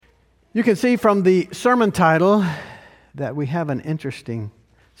You can see from the sermon title that we have an interesting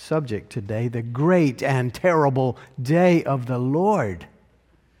subject today, the great and terrible day of the Lord.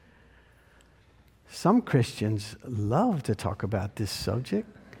 Some Christians love to talk about this subject.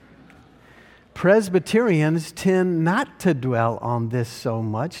 Presbyterians tend not to dwell on this so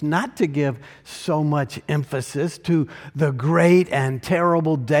much, not to give so much emphasis to the great and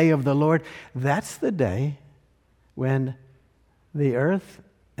terrible day of the Lord. That's the day when the earth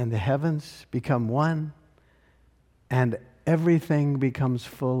and the heavens become one and everything becomes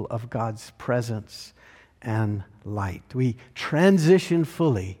full of God's presence and light. We transition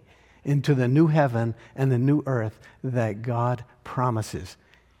fully into the new heaven and the new earth that God promises.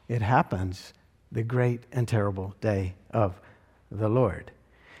 It happens the great and terrible day of the Lord.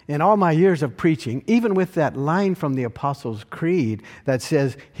 In all my years of preaching, even with that line from the Apostles' Creed that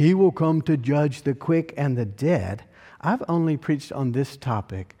says, "He will come to judge the quick and the dead," I've only preached on this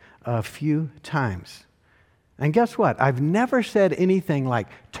topic a few times. And guess what? I've never said anything like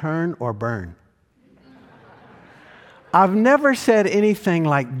turn or burn. I've never said anything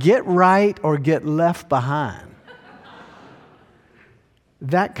like get right or get left behind.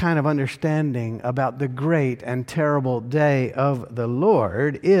 That kind of understanding about the great and terrible day of the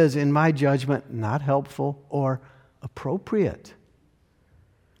Lord is, in my judgment, not helpful or appropriate.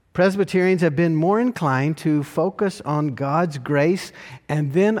 Presbyterians have been more inclined to focus on God's grace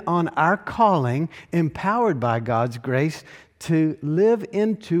and then on our calling, empowered by God's grace, to live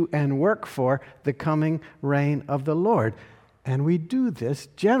into and work for the coming reign of the Lord. And we do this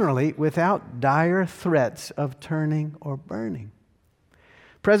generally without dire threats of turning or burning.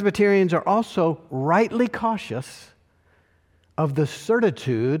 Presbyterians are also rightly cautious of the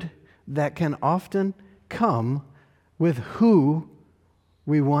certitude that can often come with who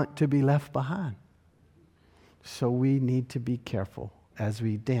we want to be left behind. So we need to be careful as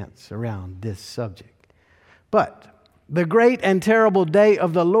we dance around this subject. But the great and terrible day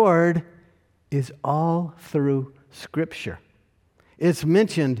of the Lord is all through Scripture. It's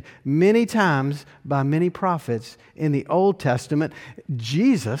mentioned many times by many prophets in the Old Testament.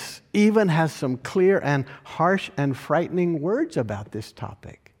 Jesus even has some clear and harsh and frightening words about this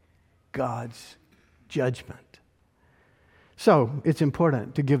topic: God's judgment. So it's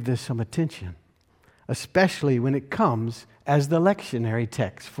important to give this some attention, especially when it comes as the lectionary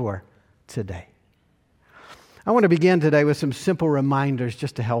text for today. I want to begin today with some simple reminders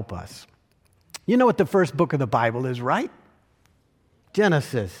just to help us. You know what the first book of the Bible is, right?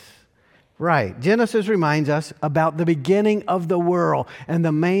 Genesis. Right. Genesis reminds us about the beginning of the world. And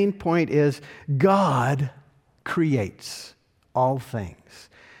the main point is God creates all things.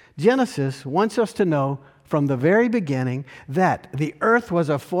 Genesis wants us to know from the very beginning that the earth was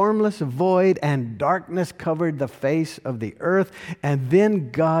a formless void and darkness covered the face of the earth. And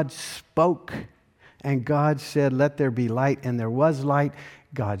then God spoke and God said, "Let there be light," and there was light.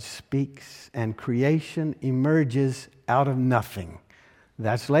 God speaks and creation emerges out of nothing.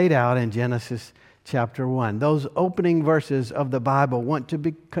 That's laid out in Genesis chapter 1. Those opening verses of the Bible want to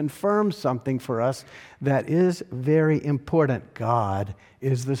confirm something for us that is very important. God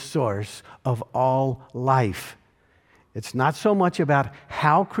is the source of all life. It's not so much about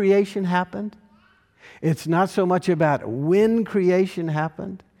how creation happened. It's not so much about when creation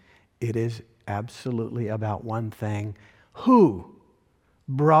happened. It is absolutely about one thing: who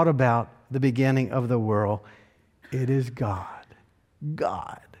brought about the beginning of the world. It is God.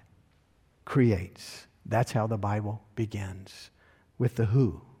 God creates. That's how the Bible begins, with the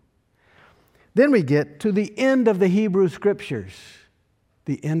who. Then we get to the end of the Hebrew Scriptures,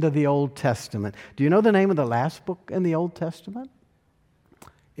 the end of the Old Testament. Do you know the name of the last book in the Old Testament?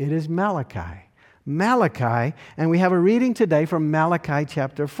 It is Malachi. Malachi, and we have a reading today from Malachi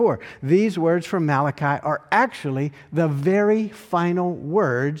chapter 4. These words from Malachi are actually the very final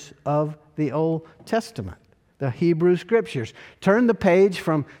words of the Old Testament, the Hebrew Scriptures. Turn the page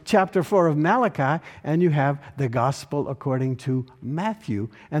from chapter 4 of Malachi, and you have the Gospel according to Matthew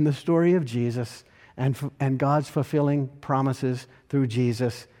and the story of Jesus and God's fulfilling promises through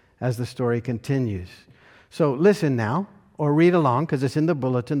Jesus as the story continues. So listen now, or read along, because it's in the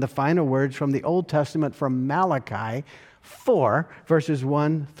bulletin, the final words from the Old Testament from Malachi 4, verses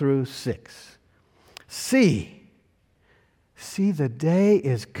 1 through 6. See, the day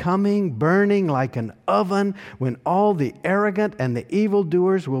is coming, burning like an oven, when all the arrogant and the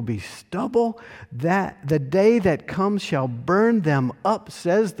evildoers will be stubble. That the day that comes shall burn them up,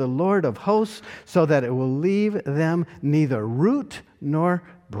 says the Lord of hosts, so that it will leave them neither root nor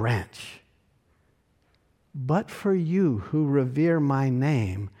branch. But for you who revere my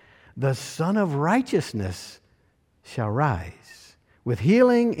name, the Son of Righteousness shall rise with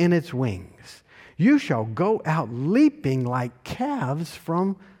healing in its wings. You shall go out leaping like calves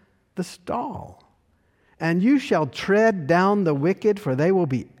from the stall. And you shall tread down the wicked, for they will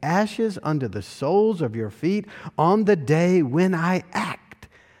be ashes under the soles of your feet on the day when I act,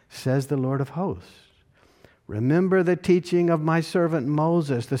 says the Lord of hosts. Remember the teaching of my servant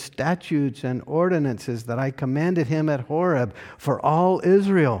Moses, the statutes and ordinances that I commanded him at Horeb for all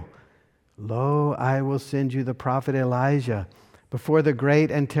Israel. Lo, I will send you the prophet Elijah before the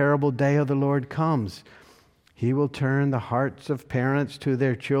great and terrible day of the Lord comes. He will turn the hearts of parents to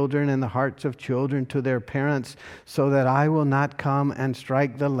their children and the hearts of children to their parents, so that I will not come and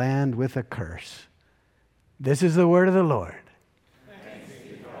strike the land with a curse. This is the word of the Lord.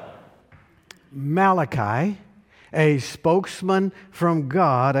 Malachi, a spokesman from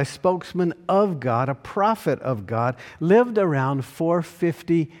God, a spokesman of God, a prophet of God, lived around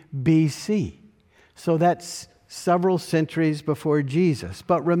 450 BC. So that's several centuries before Jesus.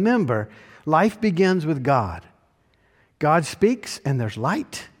 But remember, life begins with God. God speaks and there's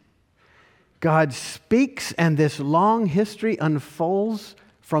light. God speaks and this long history unfolds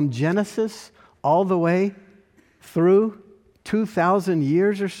from Genesis all the way through 2,000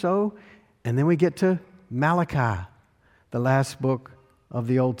 years or so. And then we get to Malachi, the last book of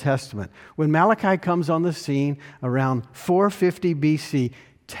the Old Testament. When Malachi comes on the scene around 450 BC,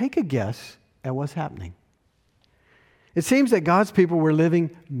 take a guess at what's happening. It seems that God's people were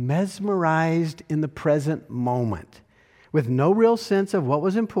living mesmerized in the present moment, with no real sense of what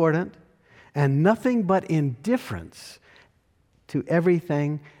was important and nothing but indifference to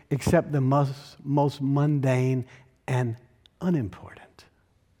everything except the most mundane and unimportant.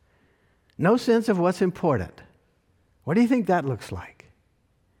 No sense of what's important. What do you think that looks like?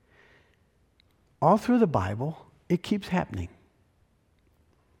 All through the Bible, it keeps happening.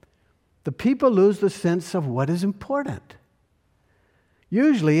 The people lose the sense of what is important.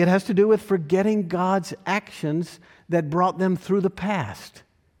 Usually it has to do with forgetting God's actions that brought them through the past.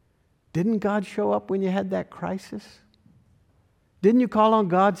 Didn't God show up when you had that crisis? Didn't you call on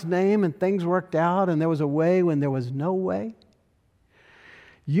God's name and things worked out and there was a way when there was no way?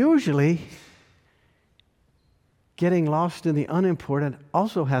 Usually, getting lost in the unimportant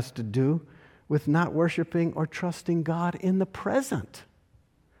also has to do with not worshiping or trusting God in the present.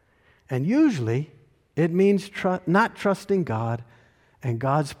 And usually, it means not trusting God and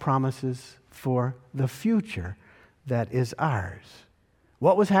God's promises for the future that is ours.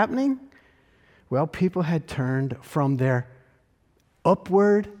 What was happening? Well, people had turned from their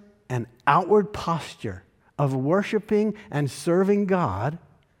upward and outward posture of worshiping and serving God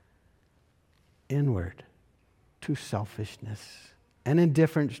inward to selfishness and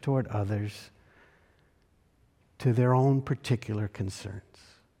indifference toward others, to their own particular concerns.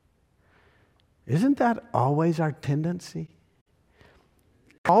 Isn't that always our tendency?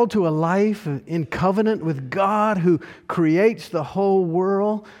 Called to a life in covenant with God who creates the whole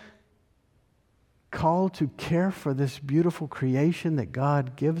world, called to care for this beautiful creation that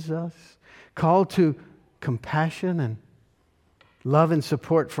God gives us, called to compassion and love and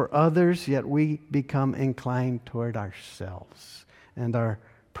support for others, yet we become inclined toward ourselves and our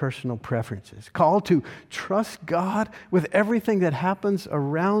personal preferences. Called to trust God with everything that happens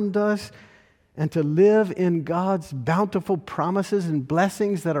around us and to live in God's bountiful promises and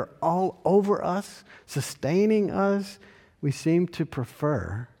blessings that are all over us, sustaining us. We seem to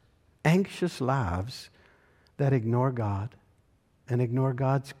prefer anxious lives that ignore God and ignore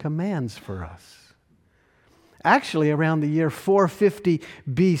God's commands for us. Actually, around the year 450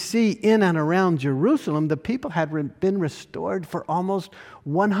 BC, in and around Jerusalem, the people had been restored for almost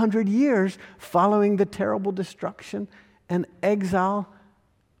 100 years following the terrible destruction and exile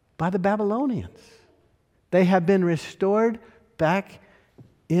by the Babylonians. They had been restored back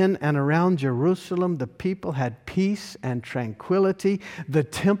in and around Jerusalem. The people had peace and tranquility. The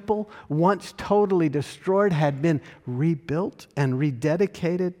temple, once totally destroyed, had been rebuilt and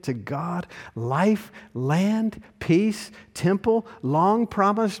rededicated to God. Life, land, peace, temple, long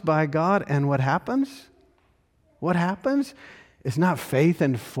promised by God. And what happens? What happens? It's not faith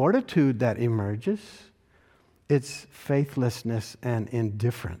and fortitude that emerges. It's faithlessness and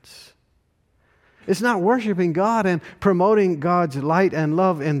indifference. It's not worshiping God and promoting God's light and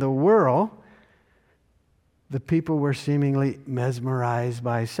love in the world. The people were seemingly mesmerized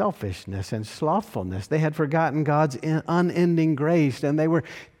by selfishness and slothfulness. They had forgotten God's unending grace, and they were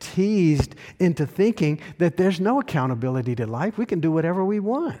teased into thinking that there's no accountability to life. We can do whatever we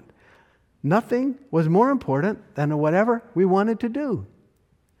want. Nothing was more important than whatever we wanted to do.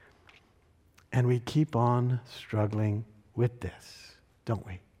 And we keep on struggling with this, don't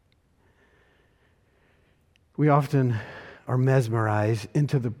we? We often or mesmerized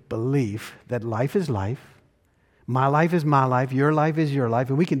into the belief that life is life, my life is my life, your life is your life,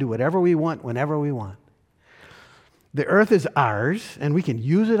 and we can do whatever we want whenever we want. The earth is ours, and we can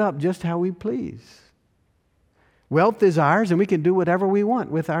use it up just how we please. Wealth is ours, and we can do whatever we want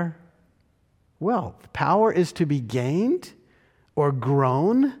with our wealth. Power is to be gained or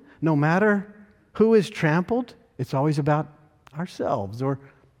grown, no matter who is trampled. It's always about ourselves or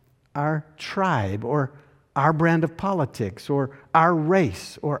our tribe or our brand of politics or our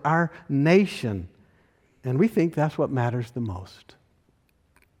race or our nation. And we think that's what matters the most.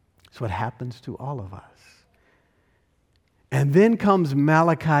 It's what happens to all of us. And then comes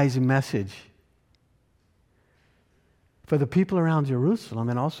Malachi's message for the people around Jerusalem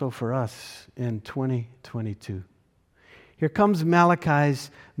and also for us in 2022. Here comes Malachi's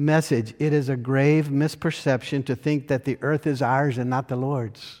message. It is a grave misperception to think that the earth is ours and not the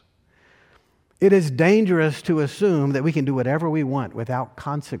Lord's. It is dangerous to assume that we can do whatever we want without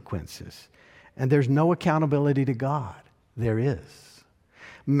consequences. And there's no accountability to God. There is.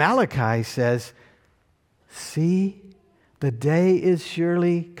 Malachi says, see, the day is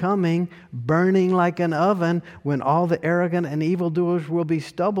surely coming, burning like an oven, when all the arrogant and evildoers will be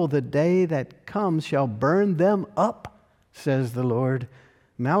stubble. The day that comes shall burn them up, says the Lord.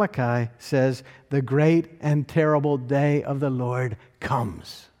 Malachi says, the great and terrible day of the Lord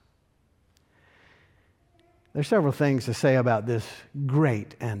comes. There's several things to say about this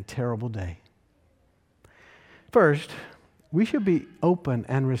great and terrible day. First, we should be open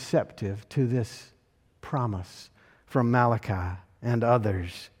and receptive to this promise from Malachi and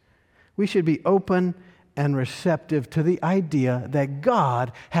others. We should be open and receptive to the idea that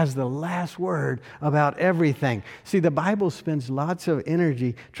God has the last word about everything. See, the Bible spends lots of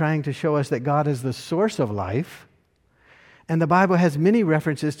energy trying to show us that God is the source of life. And the Bible has many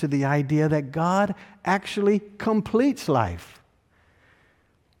references to the idea that God actually completes life.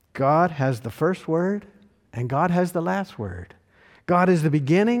 God has the first word and God has the last word. God is the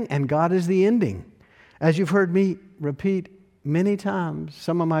beginning and God is the ending. As you've heard me repeat many times,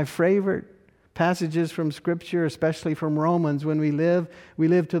 some of my favorite passages from Scripture, especially from Romans, when we live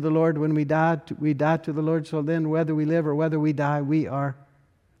to the Lord. When we die to the Lord. So then whether we live or whether we die, we are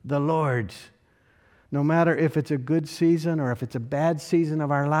the Lord's. No matter if it's a good season or if it's a bad season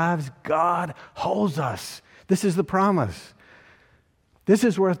of our lives, God holds us. This is the promise. This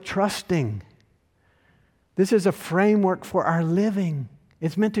is worth trusting. This is a framework for our living.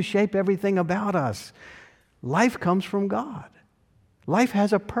 It's meant to shape everything about us. Life comes from God. Life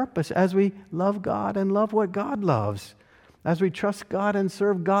has a purpose as we love God and love what God loves, as we trust God and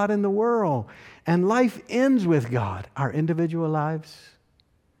serve God in the world. And life ends with God, our individual lives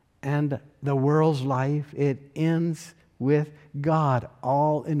and the world's life. It ends with God,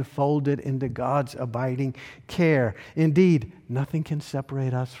 all enfolded into God's abiding care. Indeed, nothing can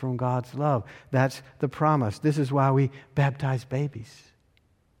separate us from God's love. That's the promise. This is why we baptize babies.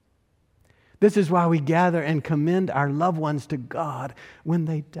 This is why we gather and commend our loved ones to God when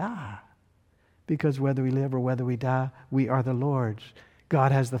they die. Because whether we live or whether we die, we are the Lord's.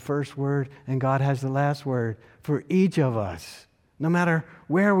 God has the first word and God has the last word for each of us. No matter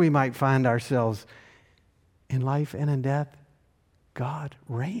where we might find ourselves in life and in death, God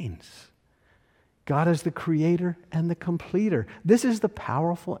reigns. God is the creator and the completer. This is the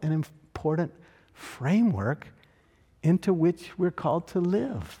powerful and important framework into which we're called to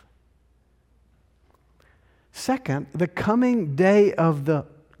live. Second, the coming day of the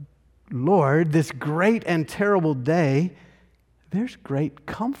Lord, this great and terrible day, there's great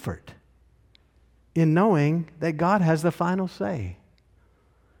comfort in knowing that God has the final say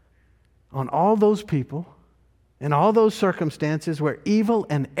on all those people and all those circumstances where evil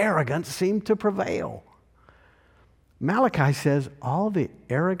and arrogance seem to prevail. Malachi says all the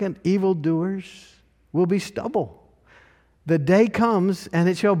arrogant evildoers will be stubble. The day comes and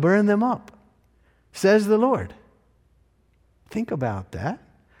it shall burn them up, says the Lord. Think about that.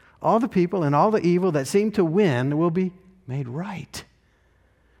 All the people and all the evil that seem to win will be made right.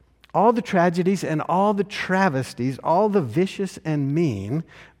 All the tragedies and all the travesties, all the vicious and mean,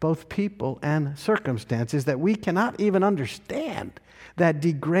 both people and circumstances that we cannot even understand, that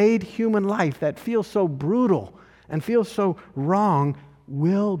degrade human life, that feels so brutal and feels so wrong,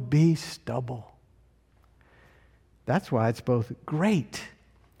 will be stubble. That's why it's both great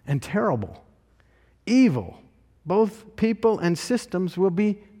and terrible. Evil, both people and systems, will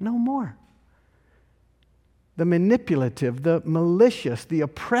be no more. The manipulative, the malicious, the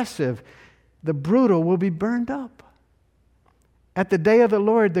oppressive, the brutal will be burned up. At the day of the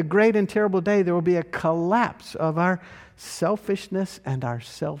Lord, the great and terrible day, there will be a collapse of our selfishness and our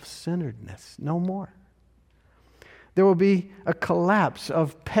self-centeredness. No more. There will be a collapse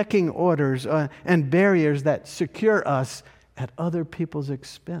of pecking orders and barriers that secure us at other people's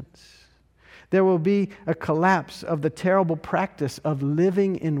expense. There will be a collapse of the terrible practice of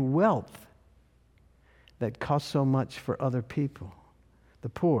living in wealth that costs so much for other people, the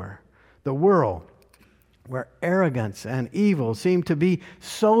poor, the world, where arrogance and evil seem to be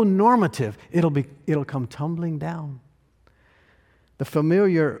so normative, it'll come tumbling down. The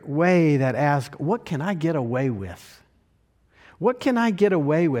familiar way that asks, what can I get away with? What can I get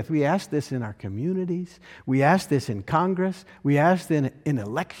away with? We ask this in our communities. We ask this in Congress. We ask this in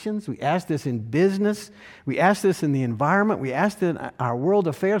elections. We ask this in business. We ask this in the environment. We ask this in our world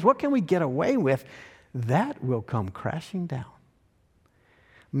affairs. What can we get away with? That will come crashing down.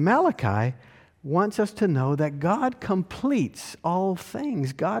 Malachi wants us to know that God completes all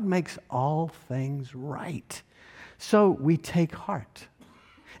things. God makes all things right. So we take heart.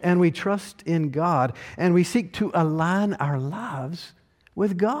 And we trust in God, and we seek to align our lives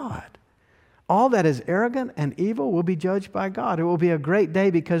with God. All that is arrogant and evil will be judged by God. It will be a great day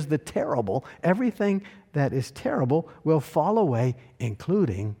because the terrible, everything that is terrible, will fall away,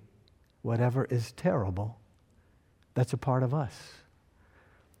 including whatever is terrible that's a part of us.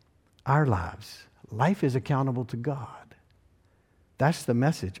 Our lives. Life is accountable to God. That's the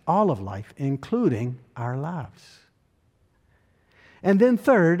message. All of life, including our lives. And then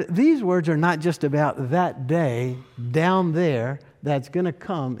third, these words are not just about that day down there that's going to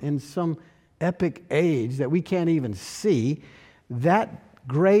come in some epic age that we can't even see. That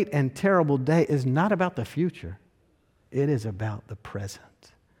great and terrible day is not about the future. It is about the present.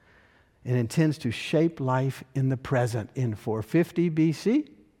 It intends to shape life in the present in 450 BC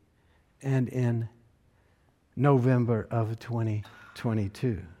and in November of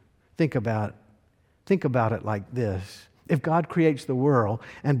 2022. Think about it like this. If God creates the world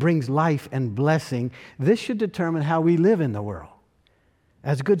and brings life and blessing, this should determine how we live in the world.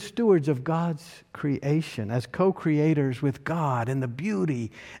 As good stewards of God's creation, as co-creators with God in the beauty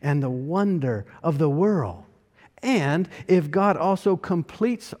and the wonder of the world. And if God also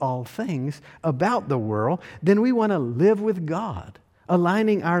completes all things about the world, then we want to live with God,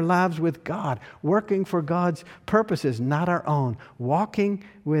 aligning our lives with God, working for God's purposes, not our own, walking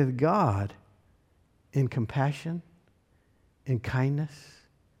with God in compassion, in kindness,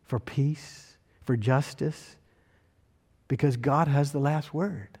 for peace, for justice, because God has the last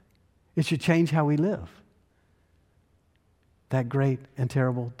word. It should change how we live. That great and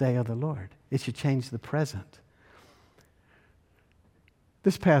terrible day of the Lord. It should change the present.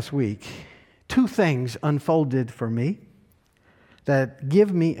 This past week, two things unfolded for me that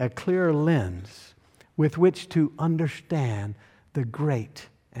give me a clear lens with which to understand the great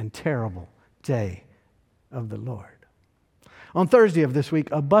and terrible day of the Lord. On Thursday of this week,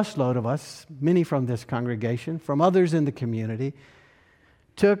 a busload of us, many from this congregation, from others in the community,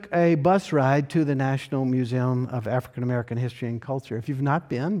 took a bus ride to the National Museum of African American History and Culture. If you've not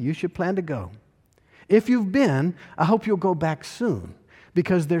been, you should plan to go. If you've been, I hope you'll go back soon,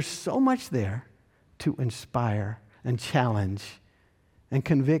 because there's so much there to inspire and challenge and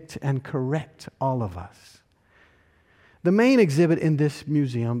convict and correct all of us. The main exhibit in this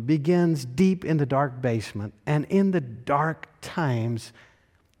museum begins deep in the dark basement and in the dark times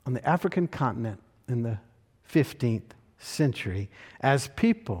on the African continent in the 15th century, as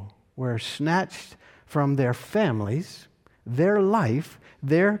people were snatched from their families, their life,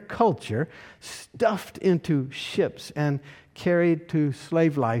 their culture, stuffed into ships and carried to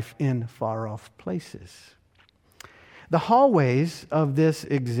slave life in far-off places. The hallways of this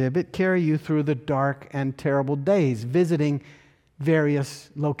exhibit carry you through the dark and terrible days, visiting various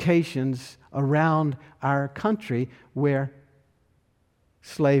locations around our country where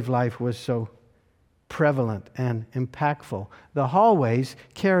slave life was so prevalent and impactful. The hallways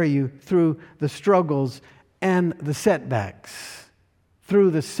carry you through the struggles and the setbacks,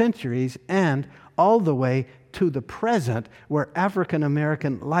 through the centuries and all the way to the present, where African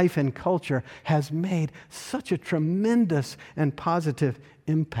American life and culture has made such a tremendous and positive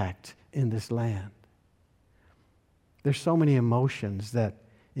impact in this land. There's so many emotions that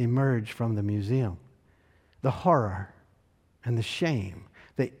emerge from the museum. The horror and the shame,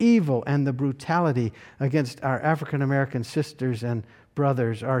 the evil and the brutality against our African American sisters and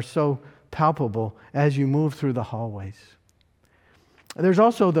brothers are so palpable as you move through the hallways. There's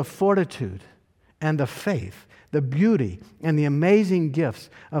also the fortitude and the faith, the beauty and the amazing gifts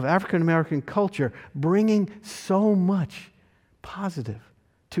of African American culture, bringing so much positive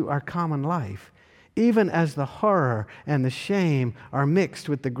to our common life, even as the horror and the shame are mixed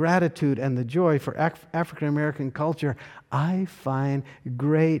with the gratitude and the joy for African American culture. I find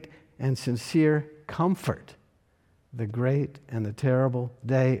great and sincere comfort the great and the terrible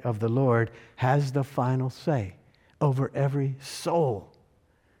day of the Lord has the final say over every soul,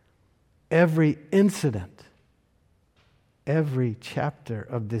 every incident, every chapter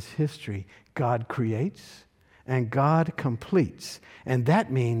of this history. God creates and God completes. And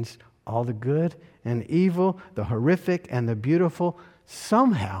that means all the good and evil, the horrific and the beautiful,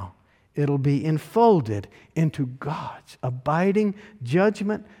 somehow it'll be enfolded into God's abiding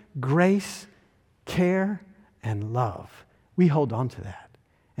judgment, grace, care, and love. We hold on to that,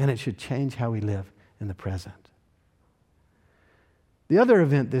 and it should change how we live in the present. The other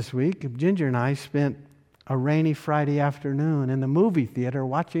event this week, Ginger and I spent a rainy Friday afternoon in the movie theater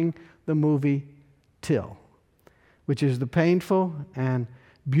watching the movie Till, which is the painful and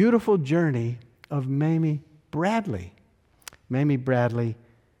beautiful journey of Mamie Bradley. Mamie Bradley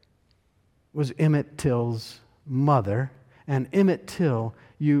was Emmett Till's mother, and Emmett Till,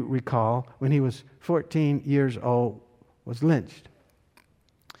 you recall, when he was 14 years old, was lynched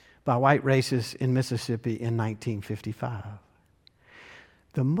by white racists in Mississippi in 1955.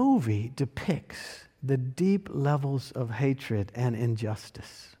 The movie depicts the deep levels of hatred and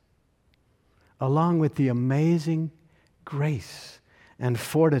injustice, along with the amazing grace and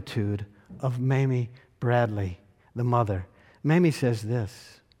fortitude of Mamie Bradley, the mother. Mamie says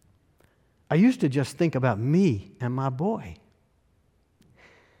this: I used to just think about me and my boy.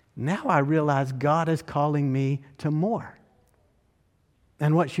 Now I realize God is calling me to more.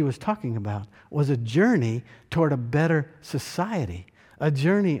 And what she was talking about was a journey toward a better society, a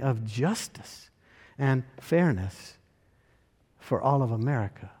journey of justice and fairness for all of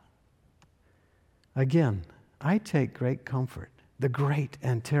America. Again, I take great comfort. The great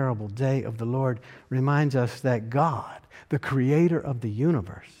and terrible day of the Lord reminds us that God, the creator of the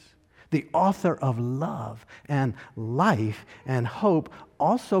universe, the author of love and life and hope,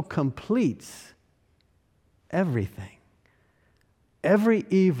 also completes everything. Every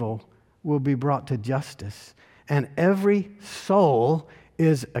evil will be brought to justice, and every soul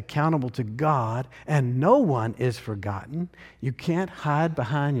is accountable to God, and no one is forgotten. You can't hide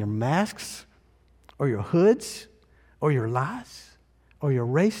behind your masks or your hoods or your lies or your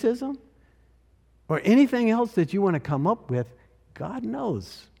racism or anything else that you want to come up with. God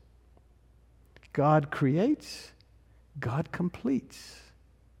knows. God creates, God completes,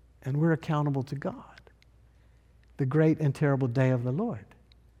 and we're accountable to God. The great and terrible day of the Lord.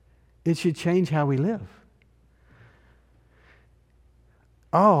 It should change how we live.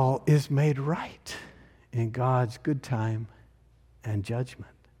 All is made right in God's good time and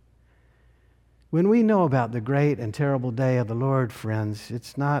judgment. When we know about the great and terrible day of the Lord, friends,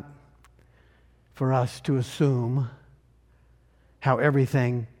 it's not for us to assume how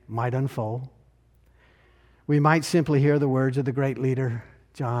everything might unfold. We might simply hear the words of the great leader,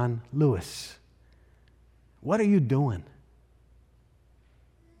 John Lewis. What are you doing?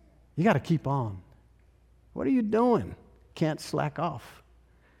 You got to keep on. What are you doing? Can't slack off.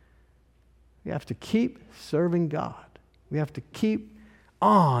 We have to keep serving God. We have to keep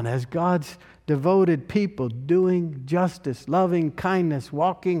on as God's devoted people, doing justice, loving kindness,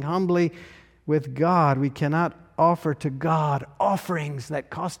 walking humbly with God. We cannot offer to God offerings that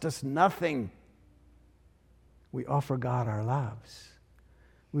cost us nothing. We offer God our lives.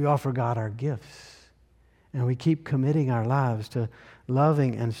 We offer God our gifts. And we keep committing our lives to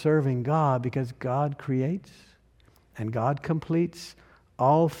loving and serving God because God creates and God completes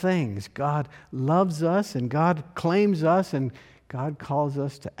all things. God loves us and God claims us and God calls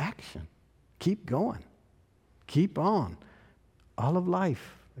us to action. Keep going. Keep on. All of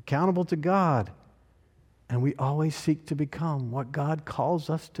life, accountable to God. And we always seek to become what God calls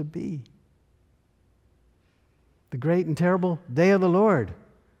us to be. The great and terrible day of the Lord.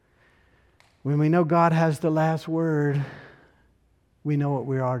 When we know God has the last word, we know what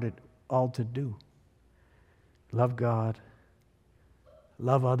we are all to do. Love God.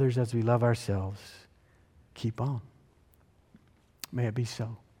 Love others as we love ourselves. Keep on. May it be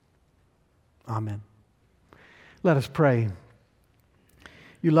so. Amen. Let us pray.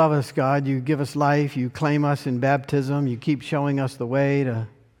 You love us, God. You give us life. You claim us in baptism. You keep showing us the way to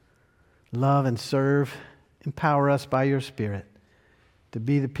love and serve. Empower us by your Spirit to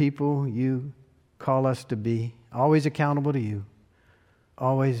be the people you call us to be, always accountable to you,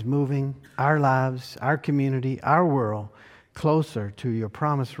 always moving our lives, our community, our world closer to your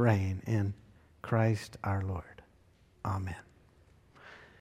promised reign in Christ our Lord. Amen.